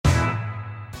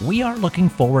we are looking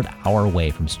forward our way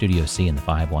from Studio C in the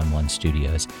 511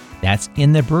 studios. That's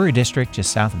in the Brewery District,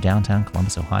 just south of downtown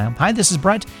Columbus, Ohio. Hi, this is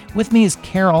Brett. With me is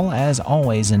Carol, as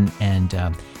always, and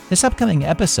this upcoming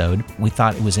episode, we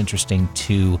thought it was interesting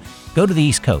to go to the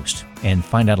East Coast and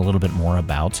find out a little bit more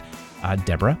about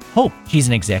Deborah Hope. She's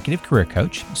an executive career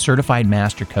coach, certified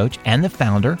master coach, and the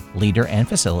founder, leader, and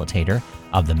facilitator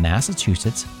of the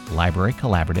Massachusetts Library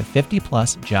Collaborative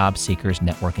 50-plus Job Seekers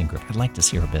Networking Group. I'd like to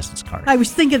see her business card. I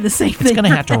was thinking the same thing. It's going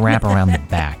to have to wrap around the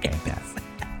back, I guess.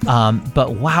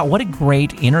 But wow, what a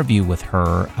great interview with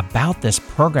her about this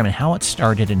program and how it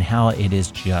started and how it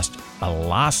is just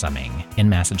blossoming in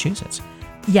Massachusetts.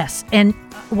 Yes, and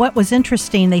what was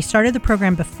interesting, they started the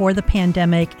program before the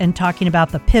pandemic and talking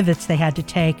about the pivots they had to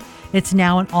take. It's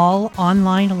now an all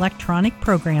online electronic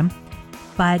program,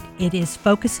 but it is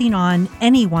focusing on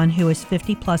anyone who is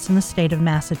 50 plus in the state of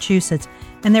Massachusetts.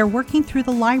 And they're working through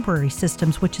the library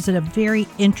systems, which is a very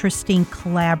interesting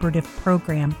collaborative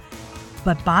program.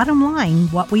 But bottom line,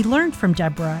 what we learned from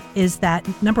Deborah is that,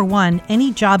 number one,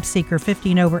 any job seeker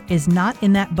 50 and over is not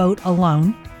in that boat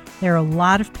alone. There are a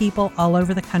lot of people all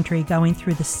over the country going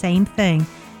through the same thing,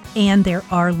 and there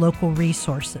are local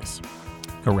resources.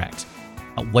 Correct.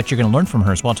 What you're going to learn from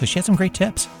her as well, too, she had some great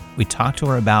tips. We talked to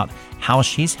her about how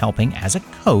she's helping as a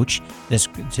coach this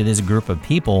group of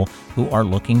people who are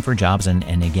looking for jobs.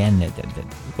 And again,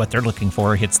 what they're looking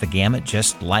for hits the gamut,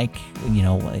 just like,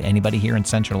 anybody here in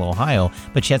Central Ohio.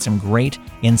 But she had some great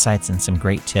insights and some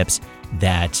great tips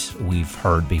that we've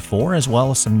heard before, as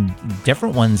well as some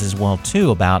different ones as well,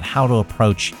 too, about how to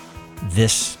approach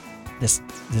this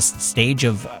stage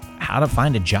of how to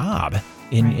find a job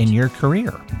in your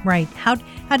career. Right. How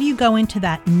do you go into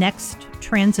that next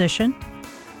transition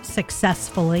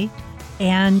successfully?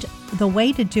 And the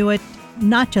way to do it,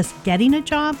 not just getting a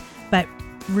job, but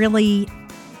really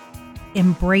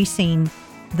embracing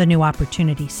the new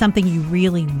opportunity, something you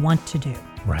really want to do.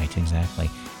 Right, exactly.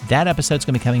 That episode's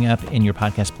going to be coming up in your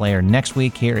podcast player next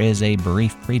week. Here is a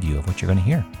brief preview of what you're going to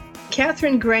hear.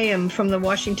 Catherine Graham from the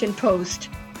Washington Post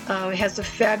has a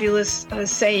fabulous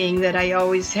saying that I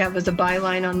always have as a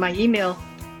byline on my email.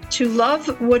 To love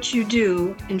what you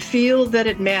do and feel that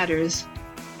it matters,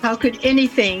 how could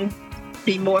anything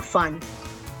be more fun?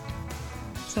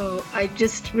 So I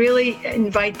just really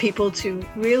invite people to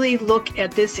really look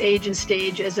at this age and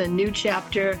stage as a new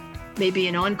chapter, maybe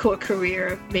an encore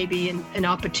career, maybe an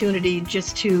opportunity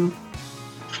just to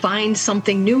find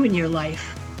something new in your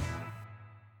life.